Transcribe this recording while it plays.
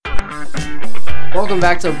Welcome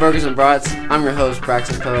back to Burgers and Brats. I'm your host,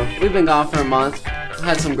 Braxton Poe. We've been gone for a month.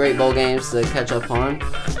 Had some great bowl games to catch up on.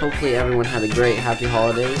 Hopefully everyone had a great, happy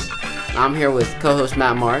holidays. I'm here with co-host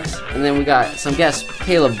Matt Marks, and then we got some guests,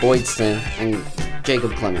 Caleb Boydston and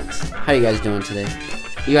Jacob Clements. How you guys doing today?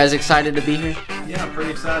 You guys excited to be here? Yeah, I'm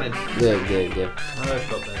pretty excited. Good. I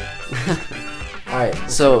felt better.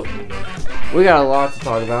 Alright, so we got a lot to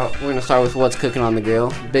talk about. We're going to start with what's cooking on the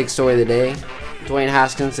grill. Big story of the day. Dwayne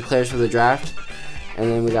Haskins declares for the draft. And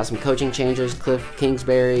then we got some coaching changes. Cliff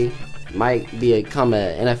Kingsbury might become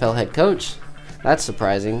an NFL head coach. That's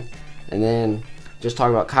surprising. And then just talk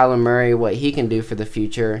about Kyler Murray, what he can do for the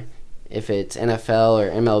future, if it's NFL or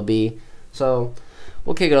MLB. So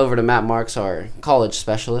we'll kick it over to Matt Marks, our college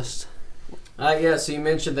specialist. So you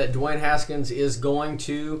mentioned that Dwayne Haskins is going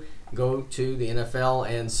to go to the NFL,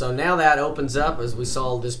 and so now that opens up, as we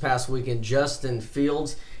saw this past weekend, Justin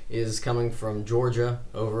Fields is coming from Georgia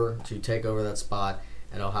over to take over that spot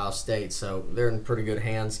at Ohio State, so they're in pretty good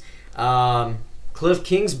hands. Cliff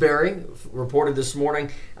Kingsbury reported this morning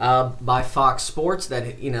by Fox Sports that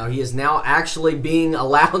he is now actually being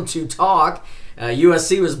allowed to talk.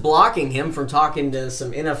 USC was blocking him from talking to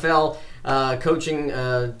some NFL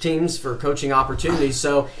coaching teams for coaching opportunities.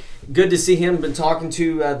 So good to see him been talking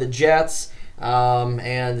to the Jets and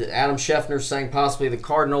Adam Schefter saying possibly the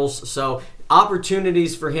Cardinals. So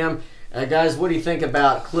opportunities for him. Guys, what do you think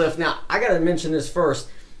about Cliff? Now, I got to mention this first.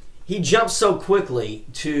 He jumped so quickly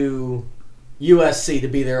to USC to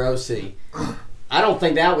be their OC. I don't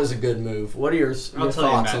think that was a good move. What are your thoughts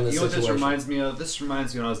on this situation? You know what this reminds me of? This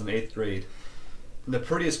reminds me when I was in 8th grade. The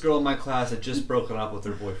prettiest girl in my class had just broken up with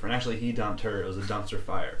her boyfriend. Actually, he dumped her. It was a dumpster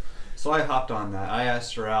fire. So I hopped on that. I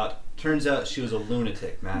asked her out. Turns out she was a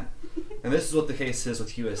lunatic, Matt. And this is what the case is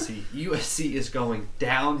with USC. USC is going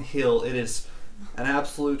downhill. It is an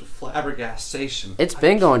absolute flabbergastation. It's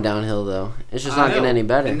been going downhill, though. It's just not getting any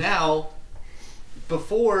better. And now,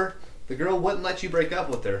 before, the girl wouldn't let you break up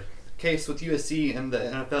with her. Case with USC and the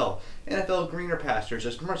NFL. NFL greener pastures.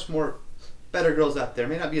 There's much more better girls out there.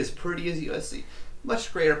 May not be as pretty as USC.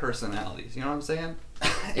 Much greater personalities. You know what I'm saying?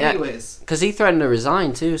 Yeah, Anyways. because he threatened to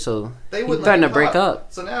resign, too, so They he wouldn't threatened let to him break talk.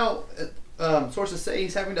 up. So now, sources say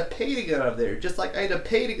he's having to pay to get out of there. Just like I had to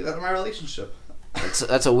pay to get out of my relationship.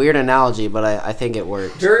 That's a weird analogy, but I think it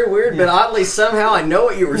works. Very weird, but oddly somehow I know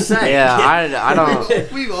what you were saying. Yeah, I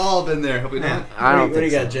don't. We've all been there, have we not? I don't What do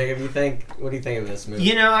you think got, Jacob? What do you think of this move?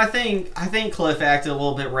 I think Cliff acted a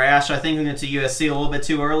little bit rash. I think he went to USC a little bit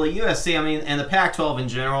too early. USC, and the Pac-12 in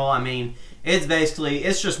general,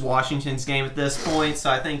 it's just Washington's game at this point. So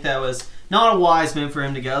I think that was not a wise move for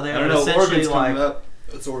him to go there. I don't know. Oregon's coming up.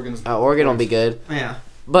 It's Oregon's. Oregon will be good. Yeah,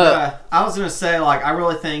 But I was gonna say, I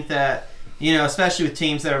really think that especially with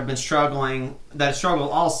teams that have been struggling, that have struggled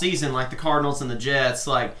all season, like the Cardinals and the Jets,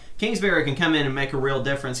 Kingsbury can come in and make a real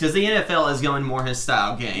difference because the NFL is going more his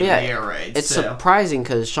style game. Yeah, the air raids. It's surprising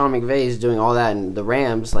because Sean McVay is doing all that in the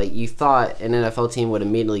Rams. You thought an NFL team would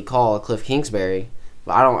immediately call Cliff Kingsbury,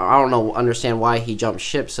 but I don't understand why he jumped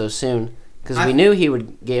ship so soon. Because we knew he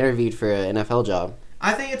would get interviewed for an NFL job.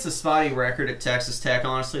 I think it's a spotty record at Texas Tech,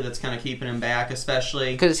 honestly, that's kind of keeping him back,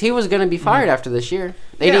 especially because he was going to be fired after this year.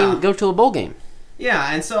 They didn't even go to a bowl game.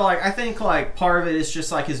 Yeah, and so I think part of it is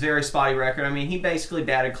just his very spotty record. He basically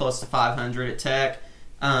batted close to 500 at Tech,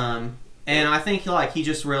 and I think he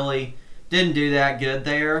just really didn't do that good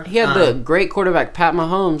there. He had the great quarterback Pat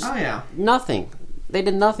Mahomes. Oh yeah, nothing. They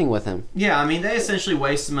did nothing with him. Yeah, they essentially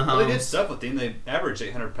wasted Mahomes. Well, they did stuff with him. They averaged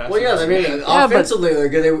 800 passes. Well, yeah, offensively they're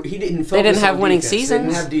good. He didn't focus. They didn't have on winning defense. seasons. They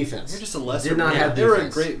didn't have defense. They're just a lesser. Did not have They were a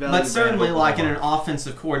defense. great value. But certainly, in an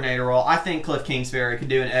offensive coordinator role, I think Cliff Kingsbury could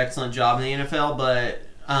do an excellent job in the NFL. But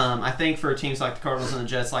I think for teams like the Cardinals and the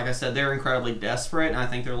Jets, like I said, they're incredibly desperate, and I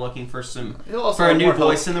think they're looking for a new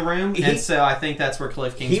voice in the room. And so I think that's where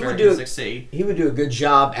Cliff Kingsbury can succeed. He would do a good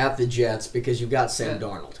job at the Jets because you've got Sam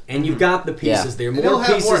Darnold, and you've got the pieces there. More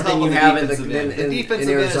pieces than you have in the defensive end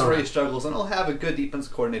Arizona. is where he struggles, and he'll have a good defense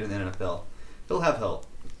coordinator in the NFL. He'll have help.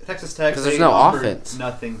 Texas Tech, because there's no offense.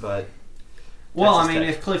 Nothing but. Well,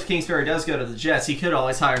 if Cliff Kingsbury does go to the Jets, he could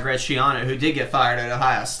always hire Greg Schiano, who did get fired at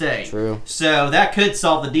Ohio State. True. So that could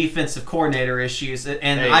solve the defensive coordinator issues.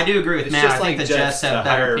 And I do agree with Matt. I think the Jets have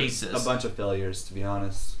better pieces. A bunch of failures, to be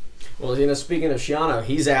honest. Well, speaking of Schiano,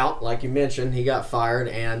 he's out, like you mentioned. He got fired,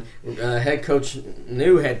 and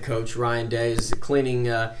new head coach Ryan Day is cleaning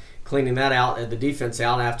that out, the defense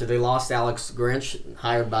out after they lost Alex Grinch,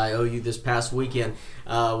 hired by OU this past weekend.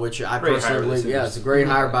 Which I personally believe, it's a great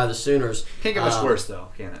hire by the Sooners. Can't get much worse, though,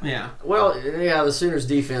 can it? Yeah. Well, the Sooners'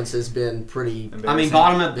 defense has been pretty.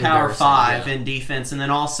 Bottom of Power 5 in defense, and then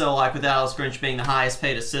also with Alex Grinch being the highest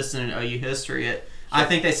paid assistant in OU history at I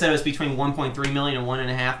think they said it was between 1.3 million and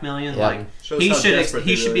 1.5 million. Yeah. Like Shows he how should desperate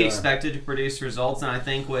he they should be really are. expected to produce results, and I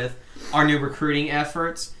think with our new recruiting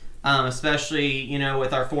efforts, especially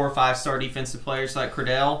with our 4 or 5 star defensive players like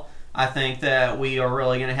Cradell, I think that we are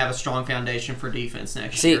really going to have a strong foundation for defense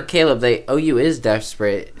next See, year. Caleb, OU is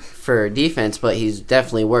desperate for defense, but he's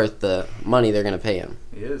definitely worth the money they're going to pay him.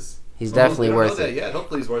 He is. He's definitely we don't worth know it. that yet.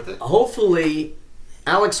 Hopefully he's worth it. Hopefully,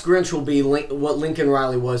 Alex Grinch will be what Lincoln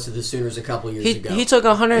Riley was to the Sooners a couple years ago. He took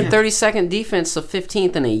 132nd defense to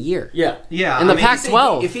 15th in a year. Yeah. Yeah, In the I mean,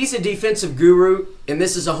 Pac-12. If he's a defensive guru and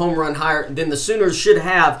this is a home run hire, then the Sooners should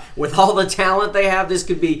have, with all the talent they have, this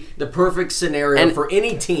could be the perfect scenario And- for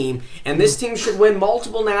any team. And this team should win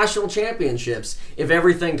multiple national championships if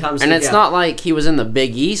everything comes And together. it's not like he was in the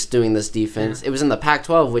Big East doing this defense. It was in the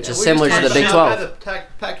Pac-12, which Yeah, is we similar just to the talked Big about 12. how the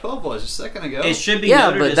Pac-12 was just a second ago. It should be Yeah,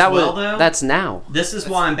 noted but as that well, was though. that's now. This is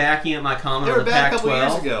why I'm backing up my comment They on were the bad a couple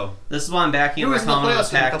years Pac-12. ago. This is why I'm backing Who up my was in the comment on the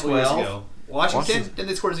playoffs a couple years Pac-12. ago? Washington? Washington. Didn't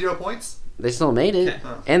they score 0 points? They still made it,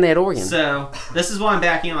 Okay. and they had Oregon. So this is why I'm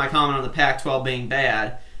backing up my comment on the Pac-12 being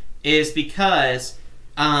bad, is because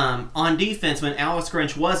on defense, when Alex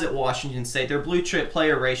Grinch was at Washington State, their blue chip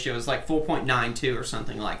player ratio is like 4.92 or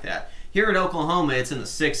something like that. Here at Oklahoma, it's in the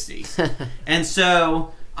 60s. And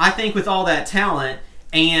so I think with all that talent,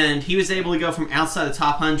 and he was able to go from outside the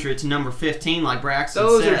top 100 to number 15, like Braxton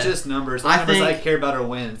Those said. are just numbers. The I numbers I think- care about are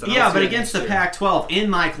wins. And I'll Yeah, see but it against the next year. Pac-12 in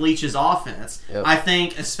Mike Leach's offense, Yep. I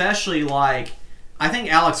think especially I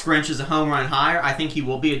think Alex Grinch is a home run hire. I think he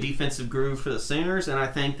will be a defensive guru for the Sooners, and I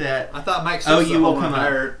think that I thought Mike Stokes was OU will a home come run up.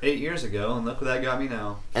 hire 8 years ago, and look where that got me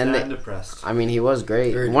now. And Sad they- depressed. I mean, he was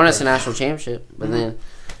great. Very Won us a depressing. national championship, but They and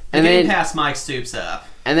didn't then pass Mike Stoops up.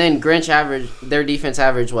 Grinch their defense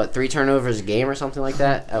averaged 3 turnovers a game or something like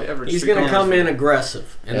that. They averaged He's 3 going to corners come for- in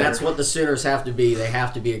aggressive, and Yeah. that's what the Sooners have to be. They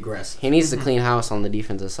have to be aggressive. He needs to clean house on the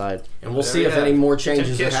defensive side. And we'll There see you if have any more Tim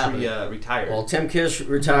changes are Kish happening. retired. Well, Tim Kish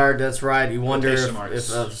retired. That's right. You wonder Quotation if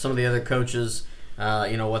marks. some of the other coaches,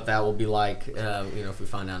 what that will be like. If we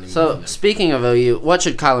find out any more So, from them. speaking of OU, what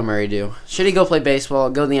should Kyler Murray do? Should he go play baseball,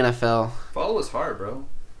 go to the NFL, Follow his heart, bro.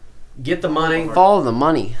 Get the money, follow the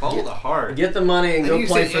money? Follow the heart. get the money, and And go you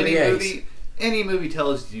play say for the A's. Any movie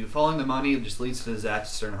tells you following the money just leads to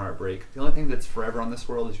disaster and heartbreak. The only thing that's forever on this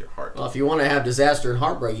world is your heart. Well, if you want to have disaster and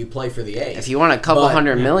heartbreak, you play for the A's. If you want a couple But-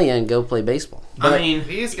 $100 million, go play baseball. But I mean,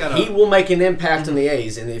 He's got he will make an impact on the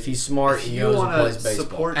A's, and if he's smart, if he you goes and want plays to baseball.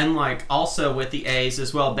 support. and also with the A's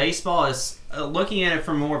as well, baseball is looking at it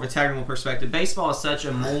from more of a technical perspective. Baseball is such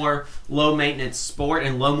a more low maintenance sport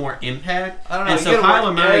and low more impact. I don't know, And you so gotta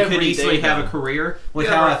work Kyler Murray every could easily day, have a though. career with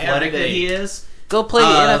You gotta how work every athletic that day. he is. Go play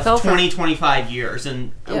NFL for 20-25 years,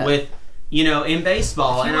 and Yeah. with in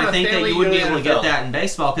baseball, If you and want I a think that family, you wouldn't you be go to able to get NFL. that in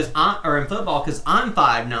baseball or in football because I'm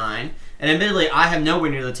 5'9", and admittedly I have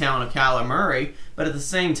nowhere near the talent of Kyler Murray, but at the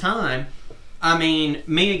same time, I mean,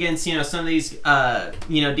 me against some of these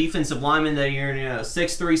defensive linemen that are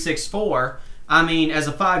 6'3", 6'4". I mean, as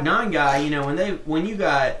a 5'9" guy, when you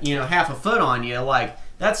got half a foot on you, like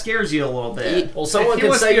that scares you a little bit. Well, If someone he can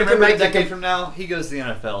wants to say be you can remembered make a that. decade from now, he goes to the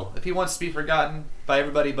NFL. If he wants to be forgotten by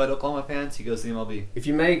everybody but Oklahoma fans, he goes to the MLB. If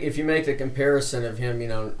you make the comparison of him,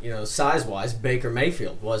 size wise, Baker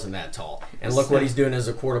Mayfield wasn't that tall, and look what he's doing as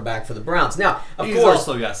a quarterback for the Browns. Now, of He's course,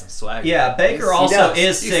 also got some swag. Yeah, Baker He also does.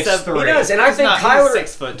 is He's 6'3". he does, and I He's think not- he's Kyler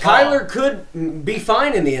 6 foot tall. Kyler could be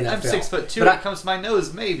fine in the NFL. I'm 6'2". But When it comes to my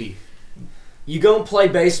nose, maybe. you go and play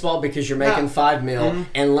baseball because you're making Yeah. $5 million,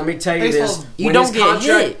 and let me tell you Baseball's- this: You when don't his get contract,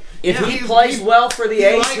 hit. if Yeah, he he- plays he- well for the he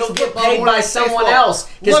A's, likes he'll get football paid more by than someone baseball. else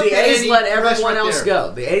because Look the at A's any let everyone right else there.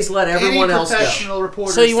 go. The A's let everyone Any else go. professional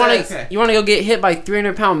reporter So you want says, to go get hit by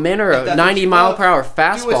 300-pound men or If a that's 90 what you mile love, per hour do what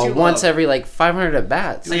fastball you once love. every 500 at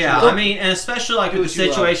bats? Do what you Yeah, love. I mean, and especially like Do with the what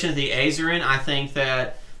you love. situation that the A's are in, I think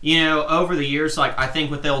that over the years, I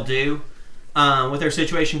think what they'll do with their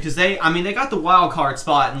situation because they got the wild card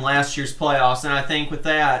spot in last year's playoffs, and I think with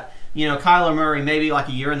that, Kyler Murray maybe a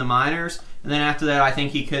year in the minors, and then after that, I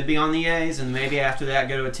think he could be on the A's, and maybe after that,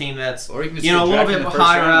 go to a team that's Or you can just a get little drafted bit in the first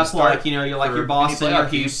higher round and up, start you're for your any Boston playoff or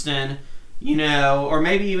team. Houston. Or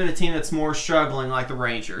maybe even a team that's more struggling, like the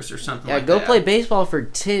Rangers or something Yeah, like go that. play baseball for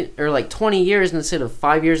 10 or 20 years instead of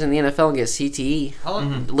 5 years in the NFL and get CTE. How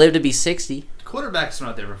long? Live to be 60. Quarterbacks are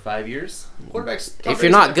not there for 5 years. Quarterbacks. If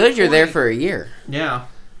you're not good, you're there for a year. Yeah.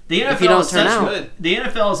 The NFL If you don't is turn such- out. good. The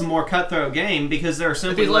NFL is a more cutthroat game because there are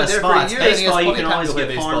simply he's only less there for a spots. year, then he has Baseball, you plenty can of time always to play get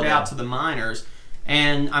baseball farmed then. out to the minors,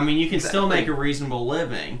 and you can still Exactly. make a reasonable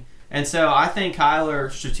living. And so I think Kyler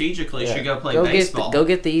strategically should go play baseball. Go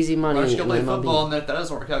get the easy money. Why don't you go play in MLB. football, and if that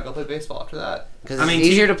doesn't work out, go play baseball after that. Because I mean, it's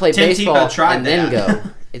easier to play Tim baseball Tebow tried and then that. go.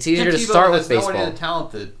 It's easier Tim to Tebow start has with baseball. nowhere near the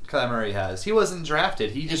talent that Kyler Murray has. He wasn't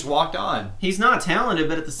drafted. He just walked on. He's not talented,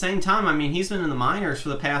 but at the same time, I mean, he's been in the minors for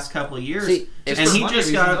the past couple of years, See, and for he money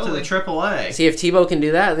just got reasons up to the only. AAA. See, if Tebow can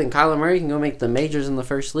do that, then Kyler Murray can go make the majors in the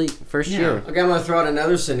first year. Okay, I'm going to throw out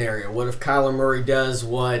another scenario. What if Kyler Murray does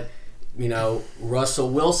what, Russell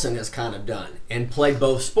Wilson has kind of done and played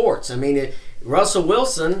both sports? I mean, Russell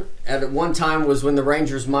Wilson at one time was when the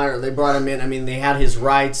Rangers they brought him in. I mean, they had his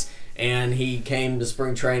rights, and he came to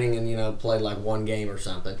spring training and, played like one game or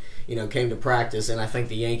something. Came to practice, and I think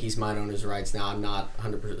the Yankees might own his rights now. I'm not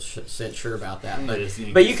 100% sure about that.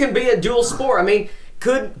 But you can be a dual sport. I mean,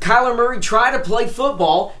 could Kyler Murray try to play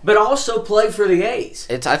football, but also play for the A's?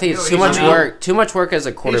 I think it's too much work. Too much work as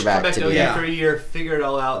a quarterback He should to come do back that. to for a year, figure it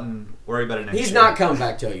all out, and worry about it next year. He's not coming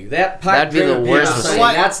back to you. That'd be the worst mistake.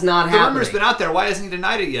 mistake. That's not The happening. rumor's been out there. Why hasn't he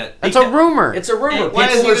denied it yet? It's a rumor. It's a rumor. Why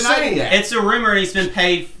People isn't he are denying saying it? that. It's a rumor, and he's been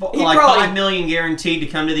paid He like probably- $5 million guaranteed to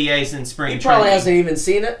come to the A's in spring He training. probably hasn't even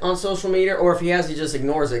seen it on social media, or if he has, he just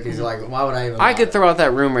ignores it because he's like, why would I even I could bother? throw out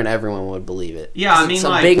that rumor and everyone would believe it. Yeah, I mean, it's a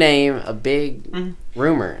like- big name, a big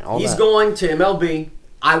rumor. All He's that. going to MLB.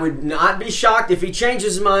 I would not be shocked if he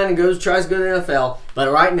changes his mind and tries to go to the NFL.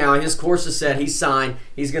 But right now, his course is set. He's signed.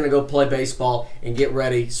 He's going to go play baseball and get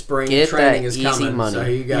ready. Spring Get training that is easy coming. money. So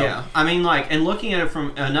here you go. Yeah, I mean, like, and looking at it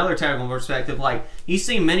from another technical perspective, like, you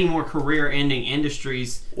see many more career-ending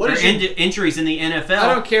injuries injuries in the NFL.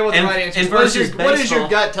 I don't care what the and, right answer and is. What does versus your baseball.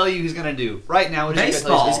 gut tell you he's going to do? Right now, what does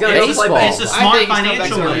Baseball. your gut tell you He's he's gonna going go to do? play It's a baseball. smart I think he's coming back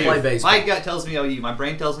financial to gonna move. play baseball. My gut tells me OU. My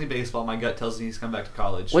brain tells me baseball. My gut tells me he's coming back to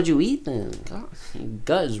college. What'd you eat then? God, your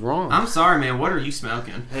gut is wrong. I'm sorry, man. What are you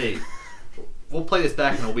smoking? Hey, we'll play this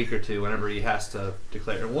back in a week or two whenever he has to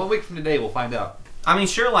declare. 1 week from today, we'll find out. I mean,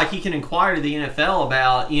 sure, like, he can inquire to the NFL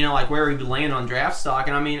about, like, where he would land on draft stock.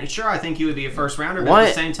 And, I mean, sure, I think he would be a first-rounder. But at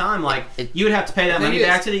the same time, like, you would have to pay that money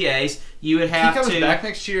back to the A's. You would have If he comes to... back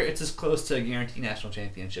next year, it's as close to a guaranteed national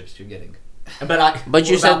championships you're getting. But you what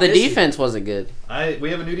said about the this year? defense wasn't good.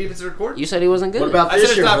 We have a new defensive record. You said he wasn't good. What about I this said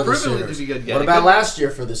it's year not for the proven Sooners? to be good yet. What It about could- last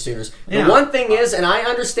year for the Sooners? Yeah. The one thing is, and I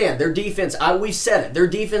understand, their defense, we've said it, their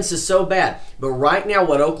defense is so bad. But right now,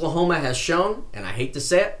 what Oklahoma has shown, and I hate to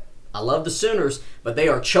say it, I love the Sooners, but they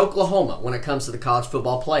are Choklahoma when it comes to the college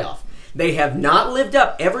football playoff. They have not lived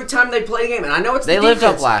up every time they play a game, and I know it's They the lived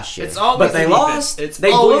defense. up last year. It's always But they the defense. lost. It's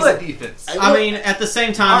They always blew the it. defense. I mean, at the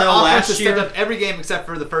same time, Our though, offense has last stepped year... up every game except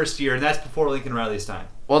for the first year, and that's before Lincoln Riley's time.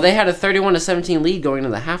 Well, they had a 31-17 lead going into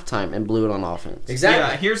the halfteam and blew it on offense. Exactly.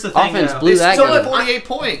 Yeah, here's the thing, Offense though. blew that Still game. at 48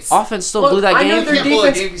 points. Offense still Look, blew that I know game. their Can't blow a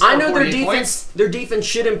game defense. you score I know their 48 defense. points. Their defense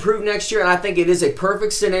should improve next year, and I think it is a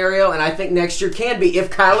perfect scenario. And I think next year can be if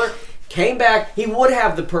Kyler came back, he would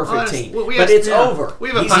have the perfect Honest, team. we but have- it's yeah. over. We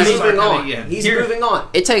have a He's five-star moving on. coming in. He's Here. moving on.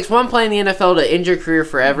 It takes one play in the NFL to end your career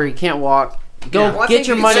forever. You can't walk. Go Yeah. Well, I get think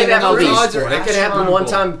your you money can in say that for any MLB. odds are sport. It could happen one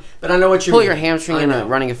astronomical. time, but I know what you Pull mean. your hamstring I in know.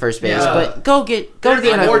 running at first base, Yeah. but go to There the have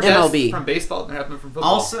been more deaths MLB. from baseball than happened from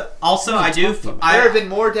football. Also, I do... there have been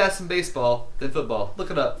more deaths in baseball than football.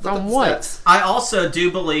 Look it up. Look From up the what? stats. I also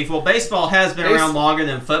do believe, well, baseball has been around longer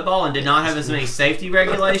than football and did not have as many safety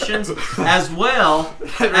regulations as well.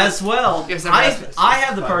 Yes, there has been. I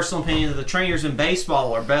have the personal opinion that the trainers in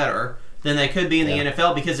baseball are better than they could be in the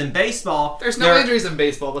NFL because in baseball, There's no injuries in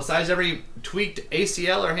baseball besides every tweaked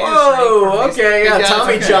ACL or hamstring. Oh, from okay. big Yeah, guys.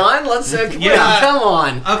 Tommy Okay. John. Let's Yeah. come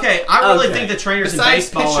on. Okay, I really Okay. think the trainers Besides in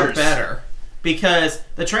baseball are pitchers. better because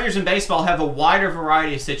the trainers in baseball have a wider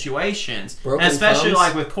variety of situations, Broken and especially thumbs.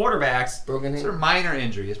 like with quarterbacks. Broken These are hand. minor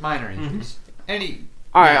injuries. Minor injuries. Any.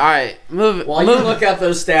 All right. While you look at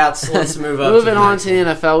those stats, let's move up. Moving to on next to the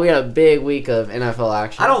one. NFL, we had a big week of NFL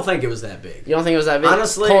action. I don't think it was that big. You don't think it was that big?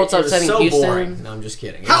 Honestly, Colts it was upsetting so Houston. boring. No, I'm just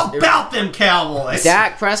kidding. How It was- about them Cowboys?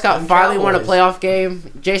 Dak Prescott Them finally won a Cowboys. playoff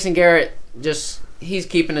game. Jason Garrett he's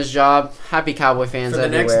keeping his job. Happy Cowboy fans for the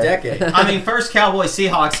next everywhere. decade? I mean, first Cowboys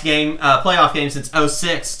Seahawks game, playoff game since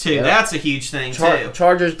 2006 too. Yep. That's a huge thing too.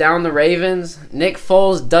 Chargers down the Ravens. Nick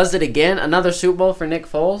Foles does it again. Another Super Bowl for Nick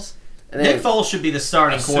Foles. And then Nick Foles should be the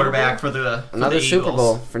starting A Super quarterback Bowl? for the another Super Eagles.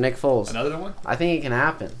 Bowl for Nick Foles. Another one? I think it can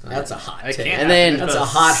happen. That's a hot It take. can't And then That's a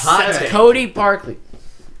hot take. Cody Parkley.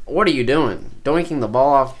 What are you doing? Doinking the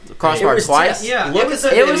ball off the crossbar It was twice? tipped. Yeah, Look it was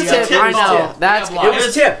at the It was video. tipped. I know. Tipped. That's Yeah, It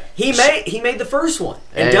was tipped. He made the first one,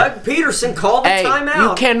 and Hey. Doug Peterson called the Hey, timeout.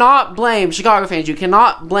 you cannot blame Chicago fans. You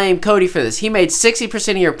cannot blame Cody for this. He made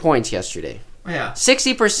 60% of your points yesterday. Yeah.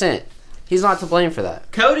 60%. He's not to blame for that.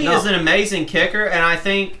 Cody No. is an amazing kicker, and I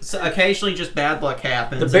think occasionally just bad luck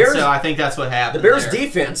happens. The Bears- and so I think that's what The happened. Bears' there.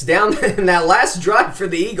 defense down in that last drive for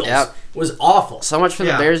the Eagles. Yep. was awful. So much for the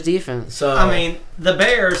Yeah. Bears defense. So I mean, the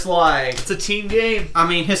Bears, like, It's a team game. I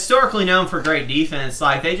mean, historically known for great defense,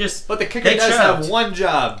 like, they just... But the kicker They does choked. have one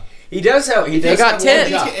job. he does have. He does got have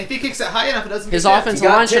tipped. one job. If he kicks it high enough, it doesn't His get tipped. offensive He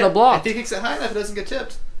got line should have tipped. blocked. If he kicks it high enough, it doesn't get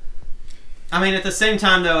tipped. I mean, at the same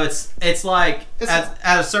time, though, it's like,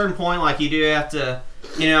 at a certain point, like, you do have to...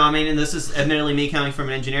 You know, I mean, and this is admittedly me coming from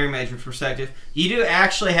an engineering major perspective, you do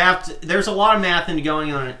actually have to... There's a lot of math into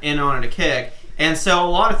going on a kick, and so a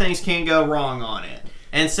lot of things can go wrong on it.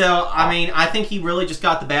 And so, I mean, I think he really just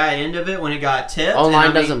got the bad end of it when it got tipped. O-line and I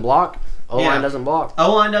mean, doesn't block. O-line Yeah. doesn't block.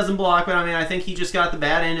 O-line doesn't block, but I mean, I think he just got the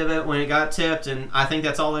bad end of it when it got tipped, and I think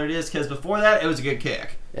that's all that it is, because before that, it was a good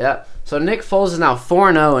kick. Yeah. So Nick Foles is now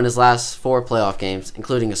 4-0 in his last 4 playoff games,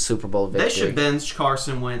 including a Super Bowl victory. They should bench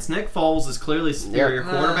Carson Wentz. Nick Foles is clearly a superior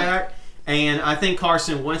quarterback, and I think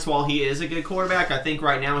Carson Wentz, while he is a good quarterback, I think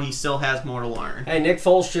right now he still has more to learn. Hey, Nick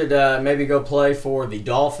Foles should maybe go play for the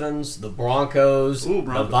Dolphins, the Broncos, Ooh, the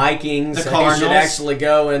Broncos. Vikings. The He should Cardinals. actually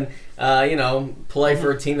go and play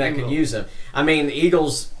for a team that could use him. I mean, the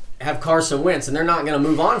Eagles have Carson Wentz, and they're not going to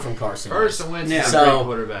move on from Carson Wentz. Carson Wentz Yeah. is a So- great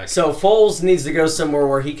quarterback. So Foles needs to go somewhere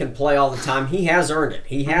where he can play all the time. He has earned it.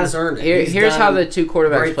 He has earned it. He's Here's done how the two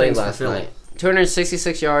quarterbacks great played things for last Philly. night.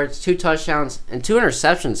 266 yards, 2 touchdowns, and 2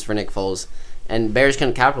 interceptions for Nick Foles. And Bears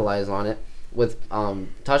couldn't capitalize on it with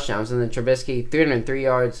touchdowns. And then Trubisky, 303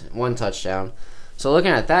 yards, 1 touchdown. So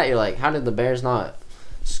looking at that, you're like, how did the Bears not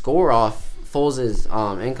score off Foles'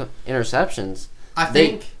 interceptions? I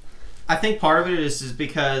think part of it is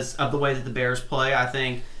because of the way that the Bears play. I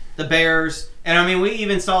think the Bears, and I mean, we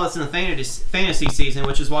even saw this in the fantasy season,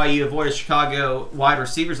 which is why you avoided Chicago wide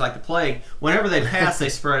receivers like the plague. Whenever they pass, they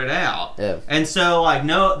spread it out. Yeah. And so, like,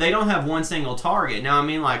 no, they don't have one single target. Now, I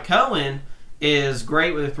mean, like, Cohen is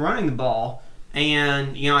great with running the ball,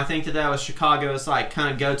 and, you know, I think that was Chicago's, like,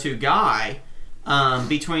 kind of go-to guy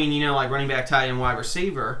between, you know, like, running back, tight end, wide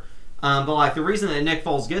receiver. But, like, the reason that Nick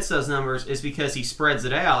Foles gets those numbers is because he spreads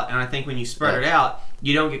it out, and I think when you spread it out,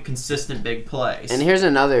 you don't get consistent big plays. And here's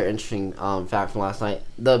another interesting fact from last night.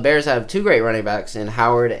 The Bears have 2 great running backs in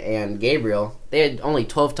Howard and Gabriel. They had only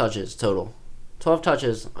 12 touches total. 12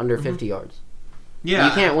 touches under 50 yards. yeah,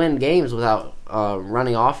 You can't win games without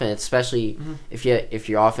running offense, especially if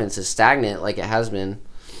your offense is stagnant like it has been.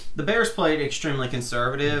 the Bears played extremely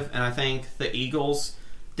conservative, and I think the Eagles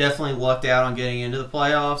definitely lucked out on getting into the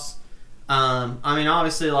playoffs. I mean,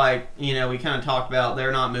 obviously, like, you know, we kind of talked about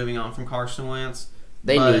they're not moving on from Carson Wentz.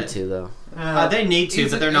 They But- need to, though. They need to,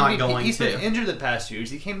 but they're not going He's to. been injured the past years.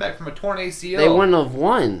 He came back from a torn ACL. They wouldn't have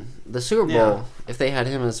won the Super Bowl Yeah. if they had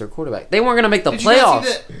him as their quarterback. They weren't going to make the Did you not see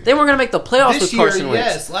playoffs. They weren't going to make the playoffs This with year, Carson Wentz.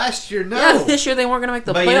 yes. Last year, no. Yeah, this year they weren't going to make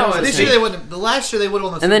the But you know playoffs. what, with This him. year they wouldn't. The last year they would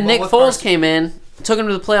have won the And Super then Bowl Nick with Foles Carson. came in, took him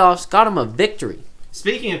to the playoffs, got him a victory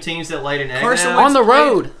Speaking of teams that laid an egg Carson now, Wentz on the played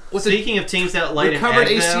road. with a speaking of teams that laid an recovered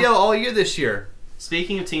egg, ACL though, all year this year.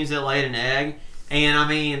 speaking of teams that laid an egg, and I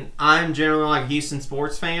mean, I'm generally like a Houston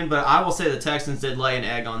sports fan, but I will say the Texans did lay an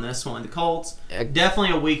egg on this one. The Colts,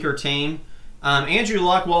 definitely a weaker team. Andrew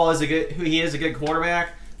Luck, while he is a good quarterback,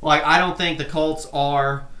 like, I don't think the Colts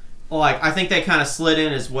are, like, I think they kind of slid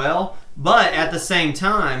in as well. But at the same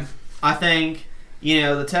time, I think, you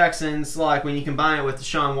know, the Texans, like, when you combine it with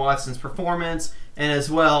Deshaun Watson's performance and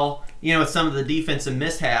as well, you know, with some of the defensive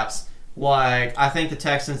mishaps, like, I think the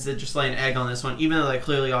Texans did just lay an egg on this one, even though they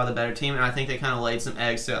clearly are the better team, and I think they kind of laid some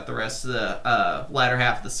eggs throughout the rest of the latter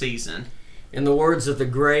half of the season. In the words of the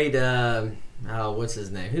great, what's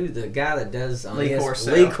his name? Who's the guy that does Lee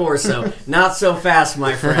Corso. Lee Corso. Not so fast,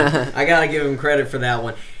 my friend. I gotta give him credit for that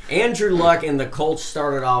one. Andrew Luck and the Colts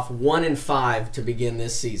started off 1-5 to begin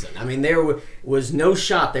this season. I mean, there was no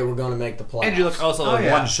shot they were going to make the playoffs. Andrew Luck also had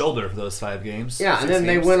yeah. one shoulder for those 5 games. Yeah, and then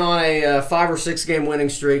they went on a 5 or 6 game winning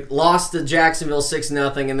streak, lost to Jacksonville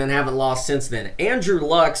 6-0, and then haven't lost since then. Andrew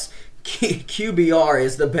Luck's QBR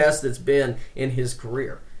is the best it's been in his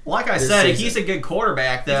career. Like I This said, season. he's a good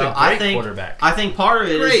quarterback, though. He's a great quarterback. I think part of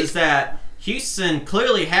it Great. is that Houston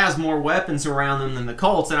clearly has more weapons around them than the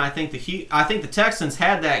Colts, and I think the Texans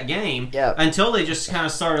had that game until they just kind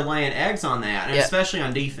of started laying eggs on that, and especially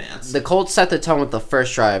on defense. The Colts set the tone with the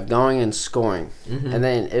first drive, going and scoring, and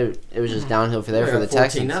then it was just downhill for there for the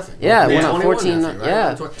Texans. 14-0. Yeah, Yeah, went up 14. 21-0, right?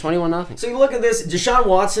 Yeah, 21-0. So you look at this, Deshaun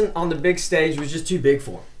Watson on the big stage was just too big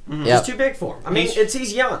for him. Yep. Just too big for him. I mean,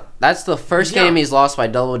 he's young. That's the first He's young. game he's lost by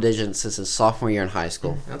double digits since his sophomore year in high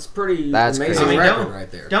school. That's pretty That's amazing crazy. record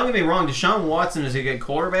right there. Don't get me wrong, Deshaun Watson is a good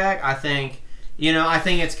quarterback. I think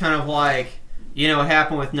it's kind of like, you know, what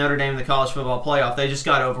happened with Notre Dame in the college football playoff. They just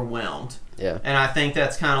got overwhelmed. Yeah. And I think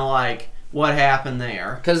that's kind of like what happened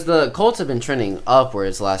there. Because the Colts have been trending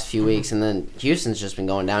upwards the last few weeks, and then Houston's just been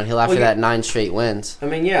going downhill after that 9 straight wins. I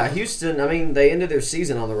mean, yeah, Houston, they ended their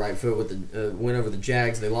season on the right foot with the win over the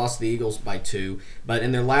Jags. They lost the Eagles by 2, but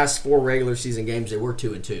in their last 4 regular season games, they were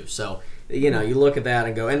 2-2. So, you look at that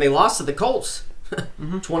and go, and they lost to the Colts.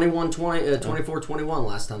 24-21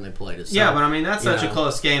 last time they played it. So, yeah, but that's such a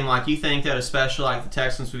close game. Like, you think that especially like the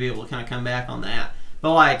Texans would be able to kind of come back on that.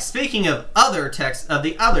 But like, speaking of the other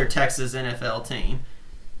Texas NFL team,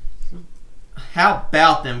 how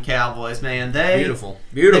about them Cowboys, man? Beautiful.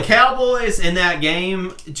 The Cowboys in that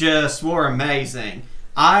game just were amazing.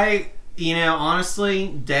 Honestly,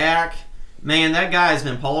 Dak, man, that guy has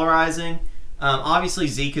been polarizing. Obviously,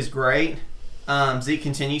 Zeke is great. Zeke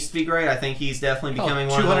continues to be great. I think he's definitely becoming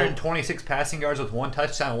one of the 226 passing yards with 1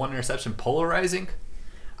 touchdown, 1 interception. Polarizing.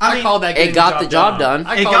 I call that it got the job done.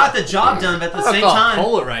 It got the job done, but at the same time,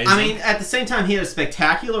 polarizing. at the same time, he had a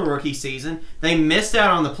spectacular rookie season. They missed out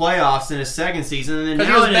on the playoffs in his second season, and then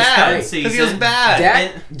now in his third season, because he was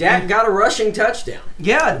bad. Dak got a rushing touchdown.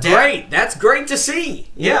 Yeah, great. That's great to see.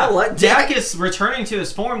 Dak is returning to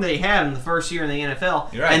his form that he had in the first year in the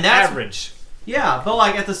NFL. You're right. And that's average. Yeah, but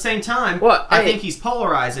like at the same time, I think he's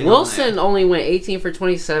polarizing. Wilson only went 18 for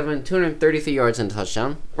 27, 233 yards and a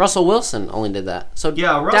touchdown. Russell Wilson only did that. So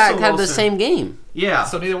Dak had the same game. Yeah.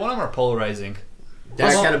 So neither one of them are polarizing.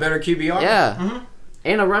 Dak had a better QBR. Yeah. Mm-hmm.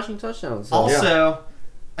 And a rushing touchdown. So. Also,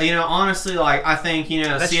 honestly, like I think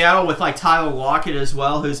Seattle with like Tyler Lockett as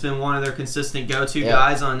well, who's been one of their consistent go-to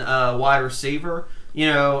guys on wide receiver.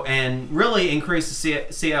 And really increased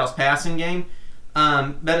Seattle's passing game.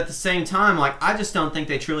 But at the same time, like I just don't think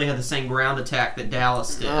they truly had the same ground attack that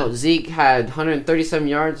Dallas did. Oh, Zeke had 137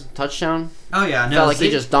 yards, touchdown. Oh yeah, felt like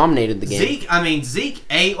he just dominated the game. Zeke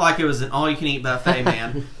ate like it was an all-you-can-eat buffet,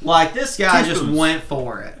 man. Like this guy just went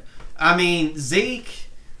for it. Zeke.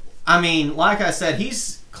 Like I said,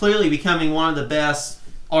 he's clearly becoming one of the best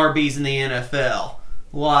RBs in the NFL.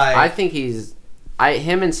 Like I think him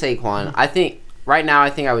and Saquon. Right now, I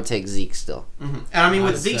think I would take Zeke still. Mm-hmm. And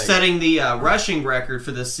with Zeke setting the rushing record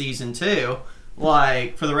for this season too,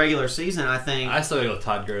 like for the regular season, I think I still gotta go with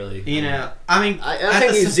Todd Gurley. I think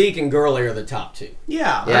Zeke and Gurley are the top 2.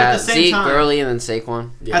 Yeah, but at the same Zeke, time, Gurley, and then Saquon.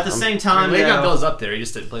 Yeah. At the same time, Le'Veon Bell's up there. He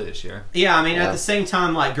just didn't play this year. Yeah, at the same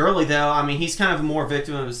time, like Gurley though, he's kind of more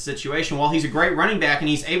victim of his situation. While he's a great running back and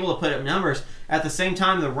he's able to put up numbers, at the same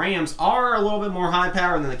time, the Rams are a little bit more high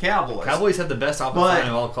powered than the Cowboys. Cowboys have the best offensive line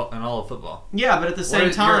in all of football. Yeah, but at the same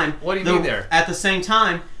time, what do you mean there? At the same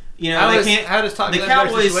time, how does Todd get in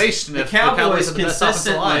a situation if the Cowboys have the best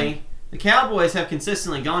offensive line? The Cowboys have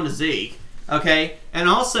consistently gone to Zeke. Okay, and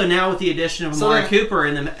also now with the addition of Amari Cooper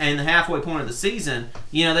in the halfway point of the season,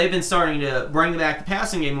 they've been starting to bring back the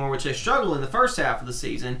passing game more, which they struggled in the first half of the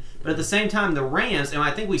season. But at the same time, the Rams, and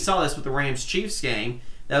I think we saw this with the Rams-Chiefs game,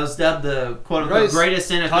 that was dubbed the quote-unquote greatest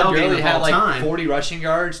NFL game of all time. 40 rushing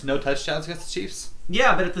yards, no touchdowns against the Chiefs.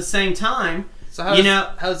 Yeah, but at the same time, so how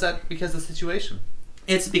is that because of the situation?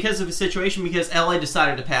 It's because of the situation because LA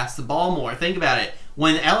decided to pass the ball more. Think about it.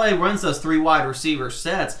 When LA runs those 3 wide receiver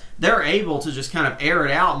sets, they're able to just kind of air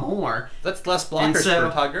it out more. That's less blockers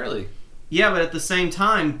for Todd Gurley. Yeah, but at the same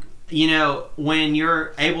time, when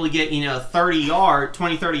you're able to get 30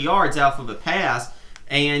 yards off of a pass,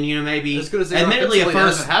 and maybe admittedly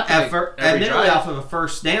off of a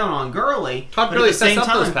first down on Gurley, Todd Gurley sets up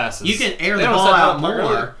those passes. You can air the ball out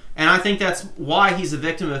more. And I think that's why he's a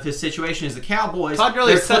victim of his situation as the Cowboys. Todd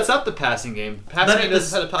Gurley sets up the passing game. At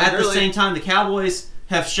the same time, the Cowboys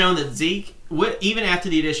have shown that Zeke, even after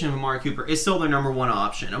the addition of Amari Cooper, is still their number 1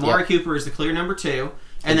 option. Amari Cooper is the clear number 2.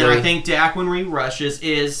 And then I think Dak, when he rushes,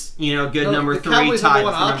 is good number 3 tied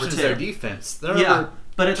for number 2. Their defense.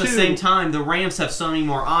 But at the same time, the Rams have so many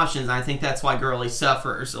more options. And I think that's why Gurley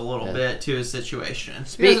suffers a little bit to his situation.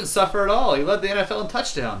 He doesn't suffer at all. He led the NFL in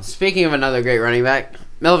touchdowns. Speaking of another great running back,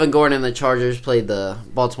 Melvin Gordon and the Chargers played the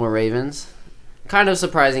Baltimore Ravens. Kind of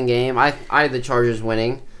surprising game. I had the Chargers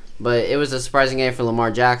winning, but it was a surprising game for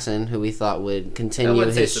Lamar Jackson, who we thought would continue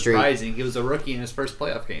his streak. Surprising. He was a rookie in his first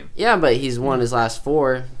playoff game. Yeah, but he's won his last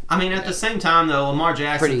 4. At the same time, though, Lamar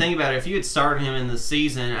Jackson, think about it. If you had started him in the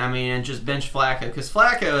season, and just bench Flacco, because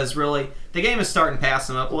Flacco is really the game is starting to pass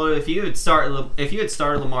him up. Well, if you had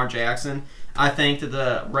started Lamar Jackson, I think that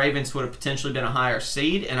the Ravens would have potentially been a higher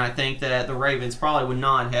seed, and I think that the Ravens probably would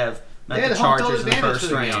not have met the Chargers in the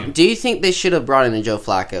first round. Do you think they should have brought in Joe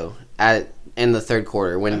Flacco in the third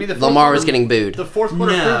quarter when Lamar was getting booed? The fourth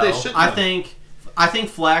quarter proved they shouldn't have. I think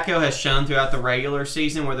Flacco has shown throughout the regular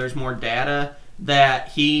season where there's more data that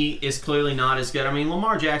he is clearly not as good. I mean,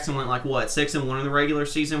 Lamar Jackson went 6-1 in the regular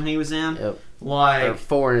season when he was in. Yep. Like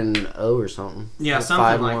 4-0 or something. Yeah,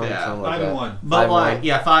 something like 5-1, that. something like 5-1. But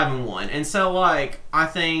 5-1. 5-1. And so I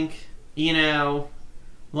think,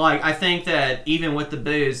 I think that even with the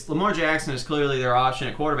booze, Lamar Jackson is clearly their option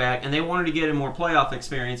at quarterback, and they wanted to get him more playoff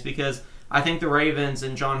experience because I think the Ravens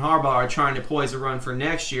and John Harbaugh are trying to poise a run for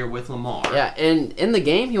next year with Lamar. Yeah, and in the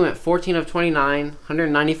game, he went 14 of 29,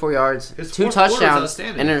 194 yards, His 2 fourth quarter was touchdowns,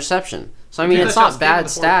 outstanding. and interception. So, I mean, Two it's not touchdowns bad came in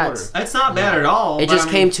the fourth stats. It's not bad at all. It but just I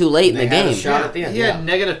mean, came too late in the They had a game. shot at the end. He had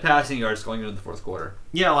negative passing yards going into the fourth quarter.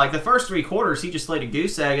 Yeah, the first 3 quarters, he just laid a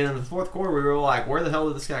goose egg, and then the fourth quarter, we were like, where the hell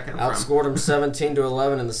did this guy come from? Outscored him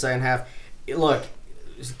 17-11 in the second half. Look,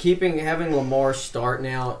 having Lamar start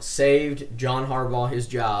now saved John Harbaugh his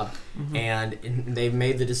job, and they've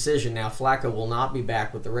made the decision now. Flacco will not be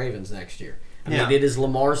back with the Ravens next year. I mean, it is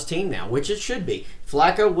Lamar's team now, which it should be.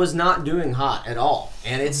 Flacco was not doing hot at all,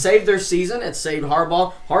 and it saved their season. It saved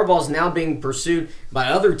Harbaugh. Harbaugh's now being pursued by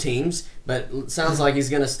other teams, but it sounds like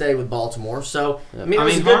he's going to stay with Baltimore. So, I mean, it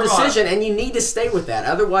was a good decision, and you need to stay with that.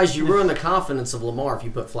 Otherwise, you ruin the confidence of Lamar if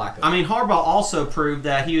you put Flacco. I mean, Harbaugh also proved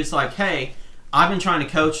that he was like, hey, I've been trying to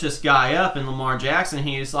coach this guy up in Lamar Jackson.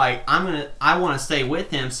 He was like, I want to stay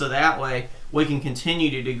with him so that way we can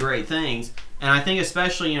continue to do great things. And I think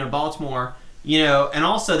especially, Baltimore, and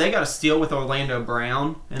also they got a steal with Orlando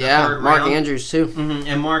Brown in the third Mark round. Andrews too.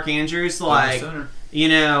 And Mark Andrews, the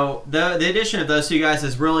addition of those 2 guys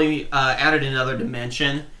has really added another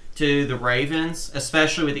dimension to the Ravens,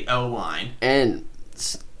 especially with the O-line. And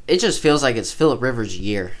it just feels like it's Phillip Rivers'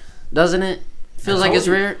 year, doesn't it? Feels like his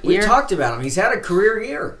year. We talked about him. He's had a career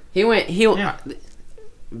year.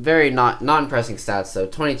 Very not impressive stats though.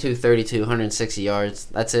 22, 32, 160 yards.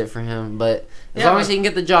 That's it for him. But as long as he can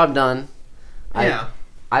get the job done,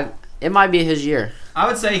 it might be his year. I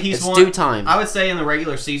would say it's due time. I would say in the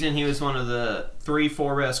regular season he was one of the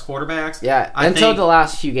 3-4 best quarterbacks. Yeah, until the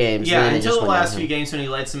last few games. Yeah, until the last few games when he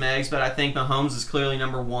laid some eggs. But I think Mahomes is clearly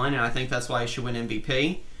number 1, and I think that's why he should win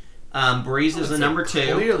MVP. Breeze is the number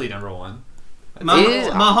 2. Clearly number 1.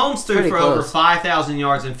 Mahomes threw for over close. 5,000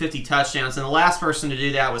 yards and 50 touchdowns, and the last person to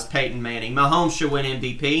do that was Peyton Manning. Mahomes should win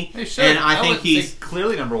MVP, He should. and I think he's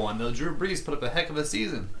clearly number 1 though. Drew Brees put up a heck of a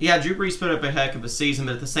season. Yeah, Drew Brees put up a heck of a season,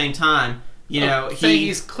 but at the same time,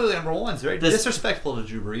 he's clearly number 1 is very disrespectful to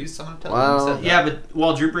Drew Brees. So I'm telling him. Yeah, but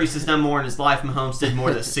while Drew Brees has done more in his life, Mahomes did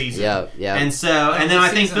more this season. Yeah. And then I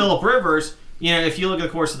think Phillip Rivers. If you look at the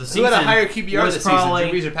course of the season, who had a higher QBR this season,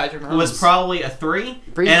 Drew Brees or Patrick Mahomes? Was probably a 3.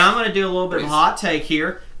 Brees. And I'm going to do a little bit of a hot take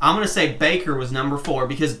here. I'm going to say Baker was number 4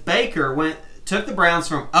 because Baker took the Browns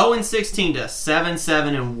from 0-16 to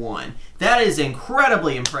 7-1. That is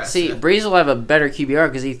incredibly impressive. See, Breeze will have a better QBR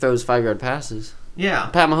because he throws 5-yard passes.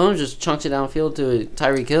 Yeah. Pat Mahomes just chunks it downfield to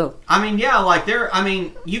Tyreek Hill. I mean, yeah,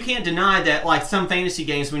 you can't deny that, some fantasy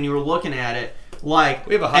games when you were looking at it, we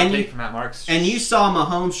have a hot take from Matt Marks. And you saw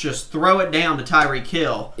Mahomes just throw it down to Tyreek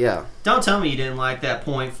Hill. Yeah. Don't tell me you didn't like that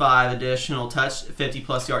 0.5 additional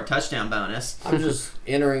 50-plus yard touchdown bonus. I'm just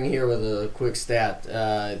entering here with a quick stat.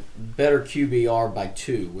 Better QBR by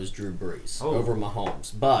 2 was Drew Brees over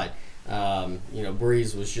Mahomes. But,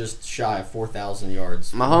 Brees was just shy of 4,000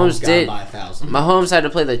 yards. Mahomes got did. by 1,000. Mahomes had to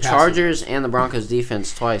play the Chargers and the Broncos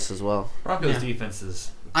defense twice as well. Broncos defense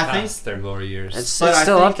is past their glory years. It's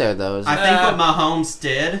still up there though. I think what Mahomes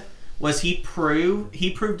did was he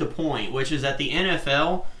proved a point, which is that the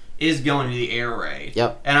NFL is going to the air raid.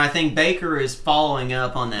 Yep. And I think Baker is following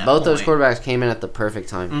up on that. Both those quarterbacks came in at the perfect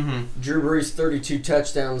time. Mm-hmm. Drew Brees 32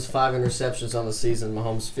 touchdowns, 5 interceptions on the season.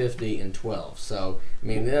 Mahomes 50 and 12. So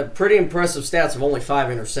pretty impressive stats of only 5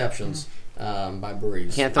 interceptions. By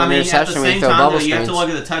Brees. Can't throw an at the interception when same you throw time, bubble you have screens. to look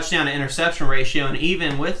at the touchdown to interception ratio, and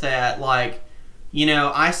even with that,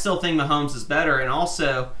 I still think Mahomes is better. And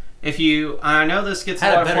also, I know this gets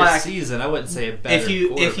a lot of flack. Season, I wouldn't say a better.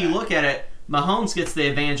 If you look at it, Mahomes gets the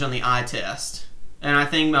advantage on the eye test, and I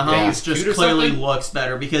think Mahomes just clearly looks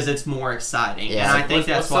better because it's more exciting. Yeah. And I think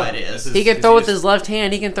that's why it is. He can throw with his left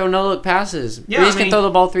hand. He can throw no-look passes. Yeah, Brees can throw the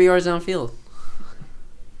ball 3 yards downfield.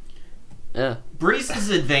 Yeah. Brees'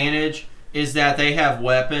 advantage is that they have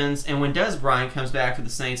weapons, and when Dez Bryant comes back for the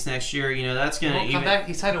Saints next year, that's going to come back.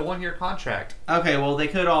 He signed a 1-year contract. Okay, well, they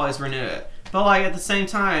could always renew it. But, at the same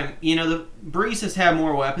time, the Brees has had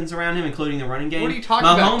more weapons around him, including the running game. What are you talking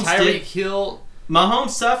about? Tyreek Hill.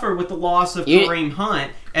 Mahomes suffered with the loss of Kareem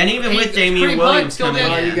Hunt, and even with Damian Williams coming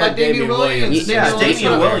in. You got Damian Williams.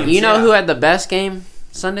 Damian Williams. You know who had the best game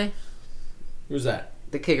Sunday? Who's that?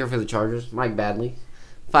 The kicker for the Chargers, Mike Badley.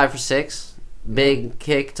 5 for 6. Big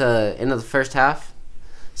kick to end of the first half.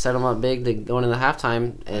 set them up big to go into the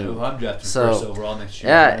halftime. And I'm drafting so, first overall next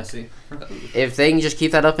year. yeah. Tennessee. if they can just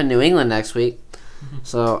keep that up in New England next week.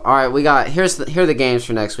 So, all right, we got here are the games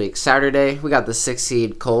for next week. Saturday, we got the 6th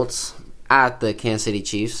seed Colts at the Kansas City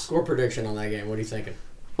Chiefs. Score prediction on that game. What are you thinking?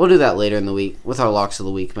 We'll do that later in the week with our locks of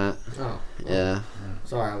the week, Matt. Oh, Yeah.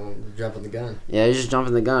 sorry, I'm jumping the gun. Yeah, you're just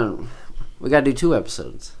jumping the gun. We got to do 2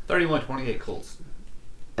 episodes. 31-28 Colts.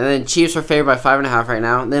 And then Chiefs are favored by 5.5 right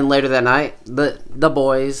now. And then later that night, the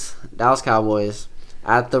boys, Dallas Cowboys,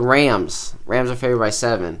 at the Rams. Rams are favored by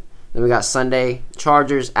 7. Then we got Sunday,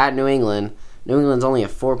 Chargers at New England. New England's only a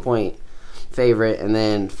 4-point favorite. And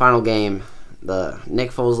then final game, the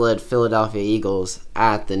Nick Foles-led Philadelphia Eagles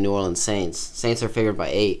at the New Orleans Saints. Saints are favored by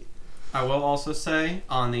 8. I will also say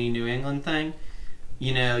on the New England thing,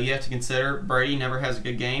 you have to consider Brady never has a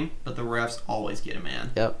good game, but the refs always get him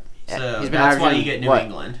in. Yep. So He's been that's why averaging, you get New what,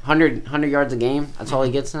 England. 100 yards a game? That's all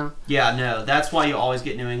he gets now? Yeah, no, that's why you always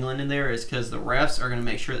get New England in there is because the refs are going to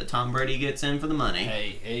make sure that Tom Brady gets in for the money.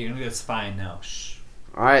 Hey, you're gonna get fine now. Shh.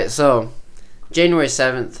 All right, so January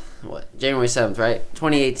 7th. January 7th, right?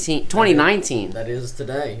 2019. That is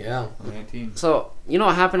today, yeah. 19. So, you know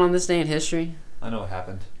what happened on this day in history? I know what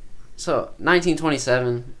happened. So,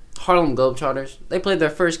 1927, Harlem Globetrotters, they played their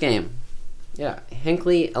first game. Yeah,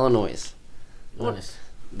 Hinckley, Illinois. Nice.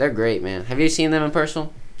 They're great, man. Have you seen them in person?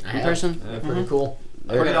 I In have. person? They're pretty cool.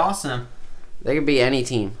 Pretty awesome. They could be any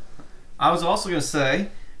team. I was also going to say,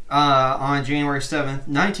 on January 7th,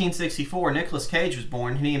 1964, Nicolas Cage was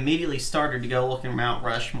born, and he immediately started to go looking Mount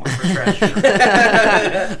Rushmore for treasure.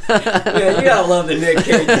 Yeah, you gotta love the Nick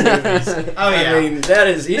Cage movies. Oh, yeah. I mean, he's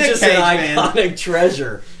Nick just Cage, an man. iconic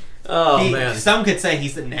treasure. Oh, man. Some could say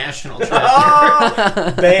he's the national treasure.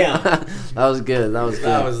 Oh, bam. That was good. That was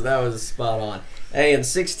good. That was spot on. Hey, in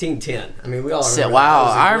 1610, I mean, we all remember Wow, that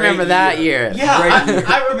was a I great remember that year. Yeah, Great year.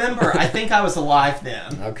 I remember. I think I was alive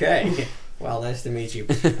then. Okay. Well, nice to meet you.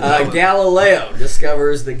 Galileo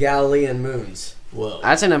discovers the Galilean moons. Whoa.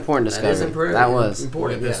 That's an important That discovery. is important. That was.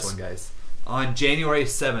 Important, Look at yes. this one, guys. On January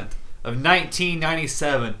 7th of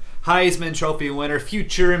 1997, Heisman Trophy winner,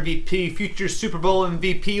 future MVP, future Super Bowl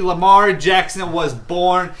MVP Lamar Jackson was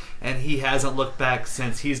born, and he hasn't looked back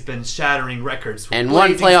since. He's been shattering records. with And one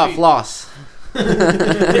blazing playoff speed. loss. We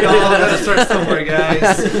all gotta start somewhere,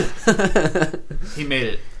 guys. He made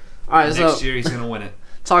it. All right, Next so year he's gonna win it.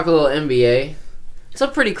 talk a little NBA. It's a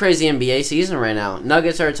pretty crazy NBA season right now.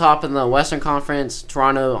 Nuggets are top in the Western Conference.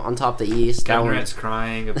 Toronto on top of the East. That Kevin one- Durant's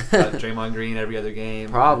crying about Draymond Green every other game.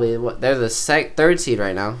 Probably. They're the 3rd seed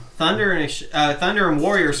right now. Thunder and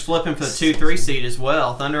Warriors flipping for the 2-3 seed as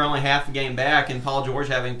well. Thunder only half a game back, and Paul George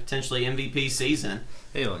having potentially MVP season.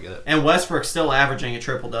 They don't get it. And Westbrook still averaging a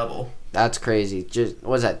triple-double. That's crazy. Just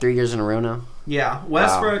what is that, 3 years in a row now? Yeah,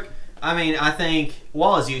 Westbrook. I mean, I think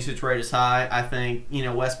while his usage rate is high, I think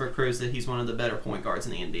Westbrook proves that he's one of the better point guards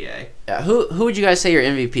in the NBA. Yeah, who would you guys say your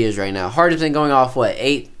MVP is right now? Harden's been going off, what,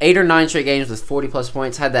 8 or 9 straight games with 40-plus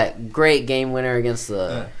points. Had that great game winner against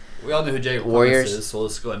the... We all know who Jay Warriors. Warriors is, so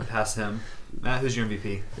let's go ahead and pass him. Matt, who's your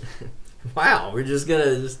MVP? Wow, we're just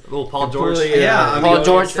gonna just Little Paul George. completely, Yeah, I Paul mean,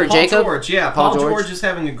 George for Paul Jacob? George, yeah. Paul Paul George? George is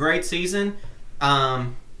having a great season.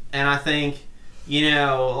 And I think,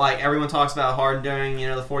 like everyone talks about Harden doing,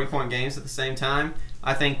 the 40-point games at the same time.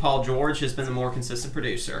 I think Paul George has been the more consistent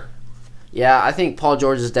producer. Yeah, I think Paul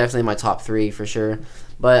George is definitely my top 3 for sure.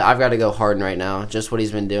 But I've got to go Harden right now, just what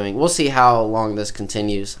he's been doing. We'll see how long this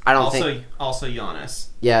continues. I don't think... Also Giannis.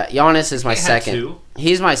 Yeah, Giannis is my Can't have second. 2.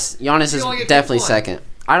 Giannis You only is get definitely 1. second.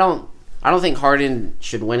 I don't think Harden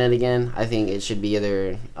should win it again. I think it should be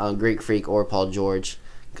either Greek Freak or Paul George.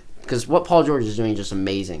 Because what Paul George is doing is just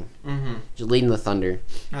amazing. Mm-hmm. Just leading the Thunder.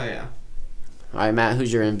 Oh, yeah. All right, Matt,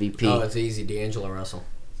 who's your MVP? Oh, it's easy, D'Angelo Russell.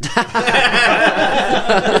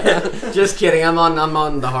 Just kidding. I'm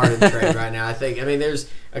on the Harden train right now. I mean, there's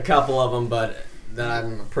a couple of them, but that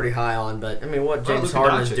I'm pretty high on. But I mean, what James Luka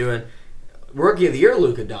Harden is Doncic. doing, Rookie of the Year,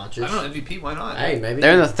 Luka Doncic. I don't know, MVP, why not? Hey, maybe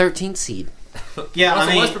They're in the 13th seed. Yeah, Russell I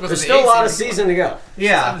mean, Westbrook was there's in still the a lot of 8th seed. season to go.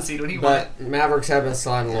 yeah. 7th seed when he won it. But Mavericks have been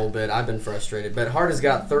sliding a little bit. I've been frustrated. But Harden's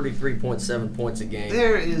got 33.7 points a game.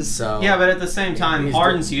 There is... So Yeah, but at the same time, He's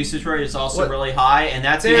Harden's usage rate is also What? really high, and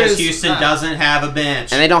that's There because is Houston not. doesn't have a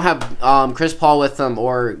bench. And they don't have Chris Paul with them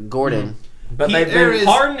or Gordon. but they've there been is-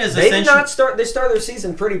 Harden is They did essentially... not start. They started their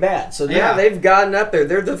season pretty bad, so now Yeah. they've gotten up there.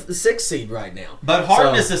 They're the 6th seed right now. But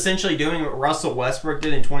Harden So- is essentially doing what Russell Westbrook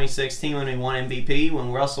did in 2016 when he won MVP,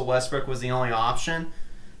 when Russell Westbrook was the only option.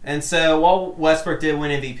 And so while Westbrook did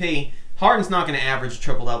win MVP, Harden's not going to average a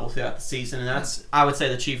triple-double throughout the season, and that's, I would say,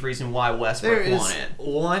 the chief reason why There Westbrook is won it.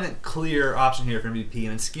 one clear option here for MVP,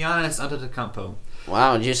 and it's Giannis Antetokounmpo.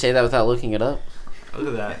 Wow, did you say that without looking it up? Look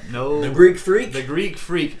at that. No, The Greek Freak. the Greek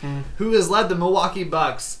Freak, who has led the Milwaukee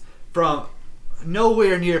Bucks from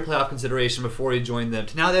nowhere near playoff consideration before he joined them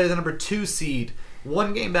to now they're the number 2 seed,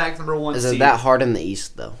 1 game back, number 1 Is seed. it that hard in the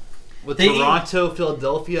East though? With They- Toronto,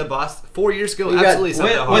 Philadelphia, Boston, 4 years ago, You got- absolutely.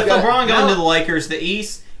 something With hard. LeBron going No. to the Lakers, the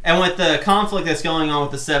East, and with the conflict that's going on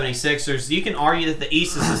with the 76ers, you can argue that the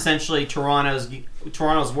East is essentially Toronto's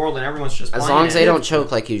world, and everyone's just As playing long as it. they don't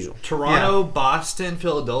choke like usual. Toronto, Boston,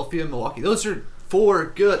 Philadelphia, Milwaukee. Those are 4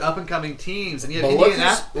 good up and coming teams, and you have But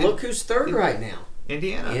Indiana. look who's third right now.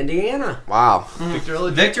 Indiana. Indiana. Wow. Victor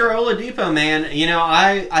Oladipo. Victor Oladipo, man,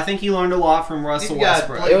 I think he learned a lot from Russell He's got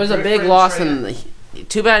Westbrook. Blake It was a big Griffin, loss, Trae and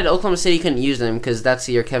too bad Oklahoma City couldn't use them because that's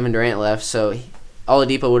the year Kevin Durant left. So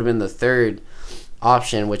Oladipo would have been the third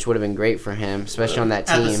option, which would have been great for him, especially on that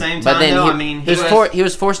At team. the same but time, then though, he, I mean, he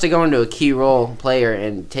was forced to go into a key role player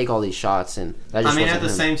and take all these shots, and that just I mean, wasn't at the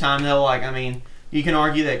him. same time, though, you can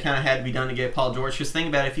argue that it kind of had to be done to get Paul George. Because think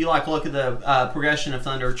about it, if you look at the progression of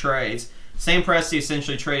Thunder trades, Sam Presti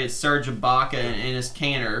essentially traded Serge Ibaka and Enes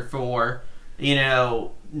Kanter for,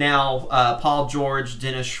 now Paul George,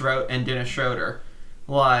 Dennis Schroeder.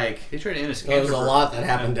 He traded Enes There was a Kanter. lot that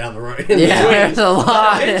happened down the road. Yeah, there's a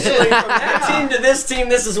lot. Eventually, from that team to this team,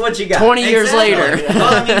 this is what you got. 20 years Exactly. later.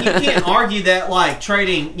 Well, I mean, you can't argue that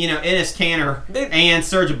trading, Enes Kanter and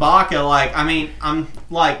Serge Ibaka,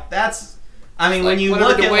 when you Whenever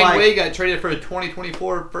look at Dwayne Wade got traded for a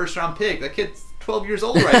 2024 first round pick, that kid's 12 years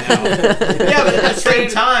old right now. yeah, but at the same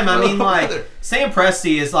time, brother. Sam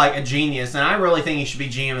Presti is a genius, and I really think he should be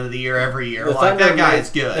GM of the year every year. The That Thunder guy made- is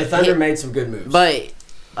good. The Thunder made some good moves. But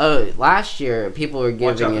last year, people were Watch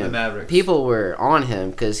out giving for the him. Mavericks. People were on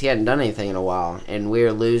him because he hadn't done anything in a while, and we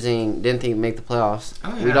were losing. Didn't think we'd make the playoffs.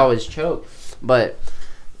 Oh, yeah. We'd always choke. But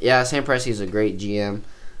yeah, Sam Presti's a great GM.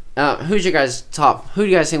 Who's your guys' top? Who do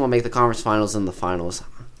you guys think will make the conference finals and the finals?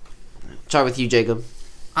 Start with you, Jacob.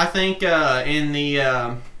 I think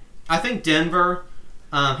I think Denver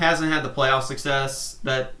hasn't had the playoff success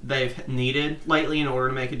that they've needed lately in order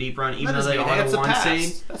to make a deep run, even though they are That's the the 1 past.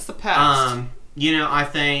 seed. That's the past. I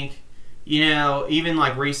think, even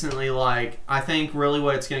recently, I think really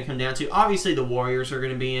what it's going to come down to, obviously the Warriors are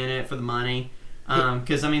going to be in it for the money.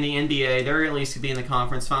 Because, the NBA, they're at least going to be in the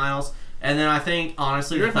conference finals. And then I think,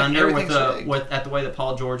 honestly, You're the like Thunder, everything's rigged. at the way that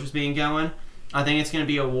Paul George is being going, I think it's going to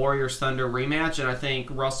be a Warriors-Thunder rematch. And I think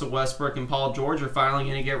Russell Westbrook and Paul George are finally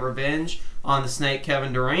going to get revenge on the snake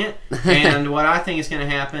Kevin Durant. And what I think is going to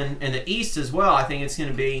happen in the East as well, I think it's going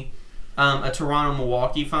to be a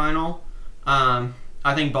Toronto-Milwaukee final.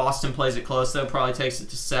 I think Boston plays it close, though, probably takes it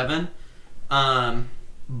to 7.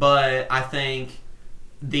 But I think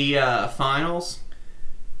the finals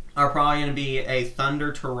are probably going to be a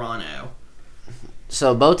Thunder-Toronto.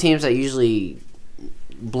 So both teams that usually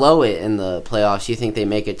blow it in the playoffs, you think they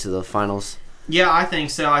make it to the finals? Yeah, I think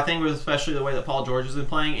so. I think with especially the way that Paul George has been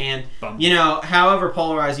playing. And, Bum. however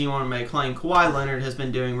polarizing you want to make a claim, Kawhi Leonard has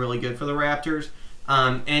been doing really good for the Raptors.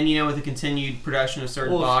 And, with the continued production of Serge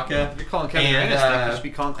Ibaka. You're calling Kevin and, Durant a snake. You should be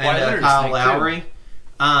calling Kawhi and Leonard a Kyle snake, Lowry.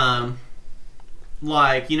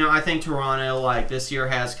 I think Toronto, this year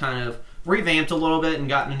has kind of revamped a little bit and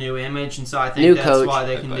gotten a new image, and so I think New that's coach. why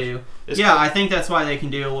they can Good do. question. I think that's why they can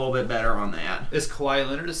do a little bit better on that. Is Kawhi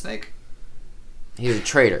Leonard a snake? He's a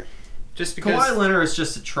traitor. Just because Kawhi Leonard is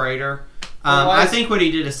just a traitor. Well, why I is- think what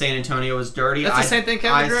he did to San Antonio was dirty. that's the same thing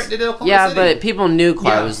Kevin Durant did at Oklahoma Yeah, City. but people knew Kawhi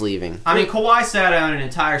Yeah. was leaving. I mean, Kawhi sat out an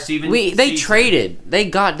entire season. They traded. They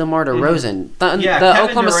got DeMar DeRozan. Yeah, The Kevin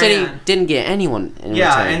Oklahoma City Durant. didn't get anyone in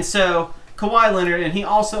Yeah, return. and so Kawhi Leonard, and he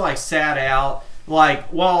also sat out.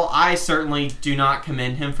 While I certainly do not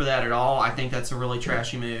commend him for that at all, I think that's a really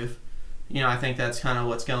trashy move. I think that's kind of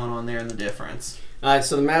what's going on there in the difference. All right,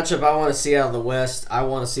 so the matchup I want to see out of the West, I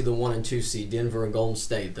want to see the 1 and 2 seed, Denver and Golden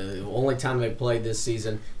State. The only time they played this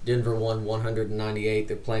season, Denver won 198.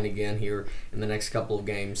 They're playing again here in the next couple of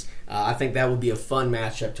games. I think that would be a fun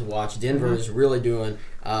matchup to watch. Denver is really doing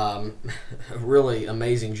a really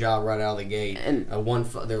amazing job right out of the gate. And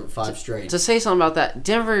they're 5 straight. to say something about that,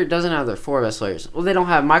 Denver doesn't have their 4 best players. Well, they don't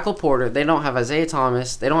have Michael Porter. They don't have Isaiah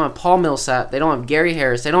Thomas. They don't have Paul Millsap. They don't have Gary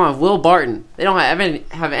Harris. They don't have Will Barton. They don't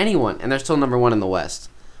have anyone, and they're still number 1 in the West.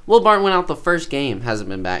 Will Barton went out the first game, hasn't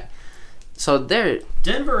been back. So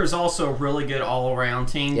Denver is also a really good all-around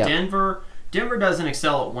team. Yep. Denver doesn't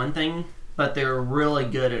excel at one thing, but they're really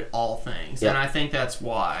good at all things, Yep. and I think that's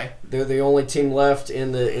why. They're the only team left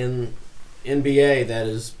in NBA that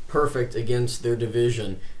is perfect against their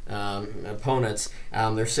division opponents.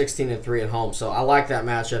 They're 16-3 at home, so I like that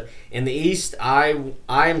matchup. In the East, I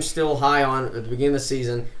am still high on, at the beginning of the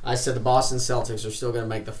season, I said the Boston Celtics are still going to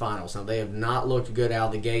make the finals. Now, they have not looked good out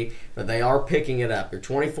of the gate, but they are picking it up. They're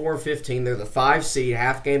 24-15. They're the 5 seed,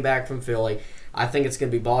 half game back from Philly. I think it's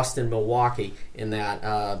going to be Boston-Milwaukee in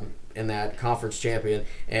that conference champion.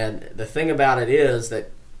 And the thing about it is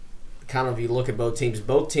that kind of you look at both teams,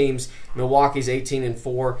 Milwaukee's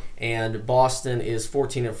 18-4 and Boston is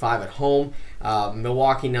 14-5 at home.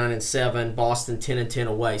 Milwaukee 9-7, Boston 10-10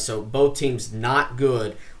 away. So both teams not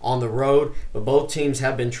good on the road, but both teams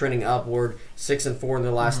have been trending upward. 6-4 in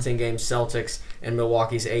their last 10 games, Celtics, and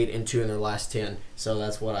Milwaukee's 8-2 in their last 10. So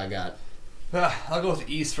that's what I got. I'll go with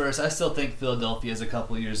the East first. I still think Philadelphia is a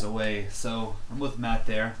couple years away, so I'm with Matt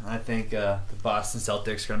there. I think the Boston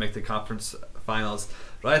Celtics are going to make the conference finals.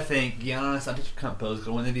 But I think Giannis Antetokounmpo is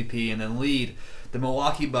going to win MVP and then lead the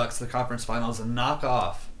Milwaukee Bucks to the conference finals and knock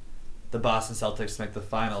off the Boston Celtics to make the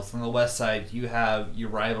finals. On the West side, you have your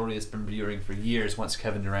rivalry that's been brewing for years once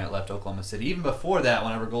Kevin Durant left Oklahoma City. Even before that,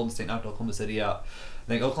 whenever Golden State knocked Oklahoma City out. I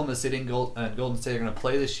think Oklahoma City and Golden State are going to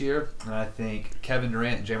play this year. And I think Kevin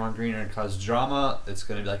Durant and Draymond Green are going to cause drama. It's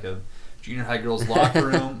going to be like a junior high girls' locker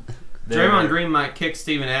room. Draymond Green might kick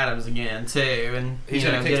Steven Adams again, too. And he's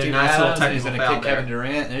going to kick Steven Adams, and he's going to kick Kevin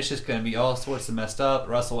Durant, and it's just going to be all sorts of messed up.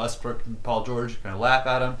 Russell Westbrook and Paul George are going to laugh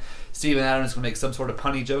at him. Steven Adams is going to make some sort of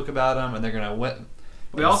punny joke about him, and they're going to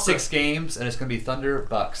win 6 games, and it's going to be Thunder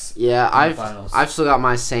Bucks. Yeah, I've still got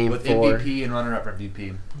my same with 4. MVP and runner-up for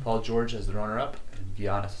MVP. Paul George as the runner-up, and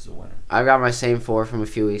Giannis as the winner. I've got my same 4 from a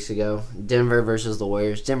few weeks ago. Denver versus the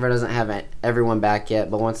Warriors. Denver doesn't have everyone back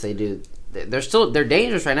yet, but once they do, they're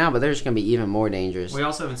dangerous right now, but they're just going to be even more dangerous. We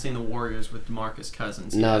also haven't seen the Warriors with DeMarcus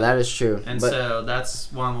Cousins yet. No, that is true. And so that's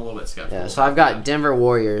why I'm a little bit skeptical. Yeah, so I've got Denver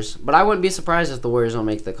Warriors, but I wouldn't be surprised if the Warriors don't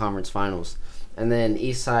make the conference finals. And then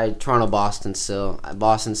East side, Toronto, Boston still.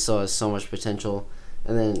 Boston still has so much potential.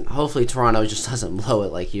 And then hopefully Toronto just doesn't blow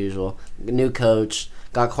it like usual. New coach,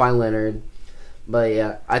 got Kawhi Leonard. But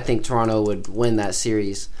yeah, I think Toronto would win that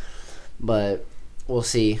series. But we'll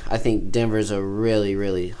see. I think Denver's a really,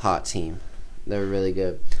 really hot team. They're really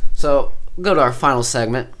good. So, go to our final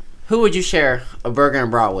segment. Who would you share a burger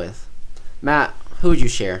and brat with? Matt, who would you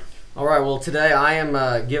share? All right, well, today I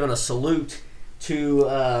am giving a salute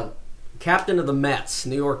to captain of the Mets,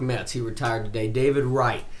 New York Mets. He retired today, David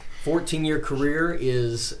Wright. 14-year career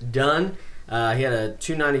is done. He had a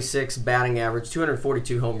 .296 batting average,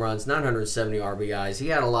 242 home runs, 970 RBIs. He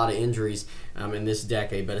had a lot of injuries in this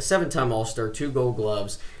decade, but a 7-time All-Star, 2 Gold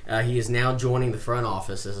Gloves. He is now joining the front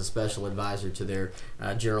office as a special advisor to their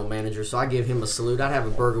general manager. So I give him a salute. I'd have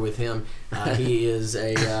a burger with him. He is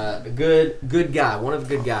a good guy, one of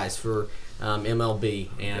the good guys for MLB,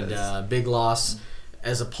 and big loss.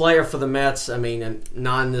 As a player for the Mets, I mean,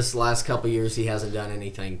 not in this last couple of years, he hasn't done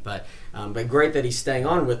anything. But great that he's staying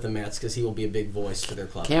on with the Mets because he will be a big voice for their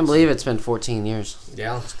club. Can't believe it's been 14 years.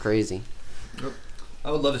 Yeah. It's crazy. I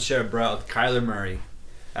would love to share a brat with Kyler Murray.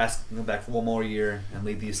 Ask him to come back for one more year and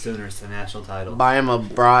lead these Sooners to the national title. Buy him a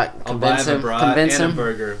brat. I'll buy him a brat and him. a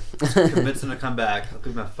burger. Convince him to come back. I'll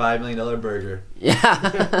give him a $5 million burger.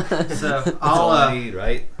 Yeah. So That's all I need,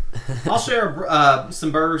 right? I'll share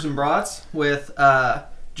some burgers and brats with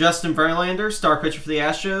Justin Verlander, star pitcher for the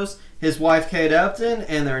Astros, his wife Kate Upton,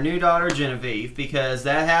 and their new daughter Genevieve, because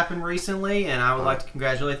that happened recently, and I would like to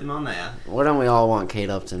congratulate them on that. Wouldn't we all want Kate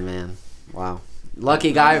Upton, man? Wow.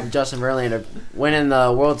 Lucky guy, Justin Verlander, winning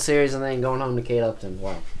the World Series and then going home to Kate Upton.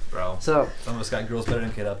 Wow. Bro. So some of us got girls better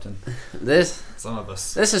than Kate Upton. Some of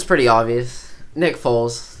us. This is pretty obvious. Nick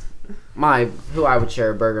Foles, who I would share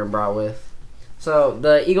a burger and brat with. So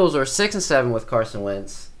the Eagles were 6-7 with Carson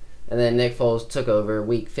Wentz, and then Nick Foles took over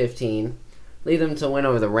Week 15, lead them to win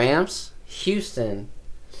over the Rams, Houston,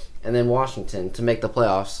 and then Washington to make the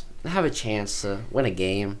playoffs. Have a chance to win a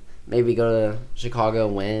game, maybe go to Chicago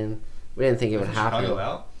and win. We didn't think it would happen. Chicago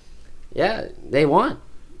out? Yeah, they won.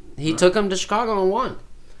 He took them to Chicago and won.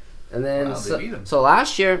 And then they beat him. So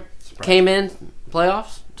last year came in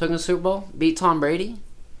playoffs, took him to the Super Bowl, beat Tom Brady.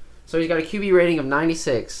 So he's got a QB rating of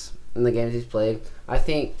 96. In the games he's played. I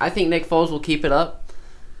think Nick Foles will keep it up.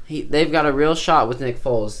 They've got a real shot with Nick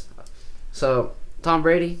Foles. So, Tom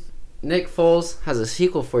Brady, Nick Foles has a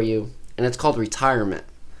sequel for you, and it's called Retirement.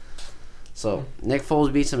 So, Nick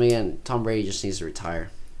Foles beats him again. Tom Brady just needs to retire.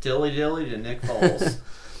 Dilly dilly to Nick Foles.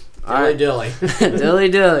 Dilly. Dilly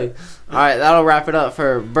dilly. All right, that'll wrap it up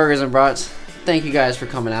for Burgers and Brats. Thank you guys for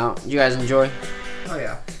coming out. Did you guys enjoy? Oh,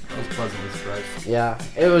 yeah. I was pleasantly surprised. Yeah,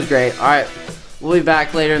 it was great. All right. We'll be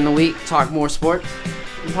back later in the week, talk more sports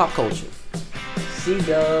and pop culture. See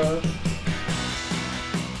ya.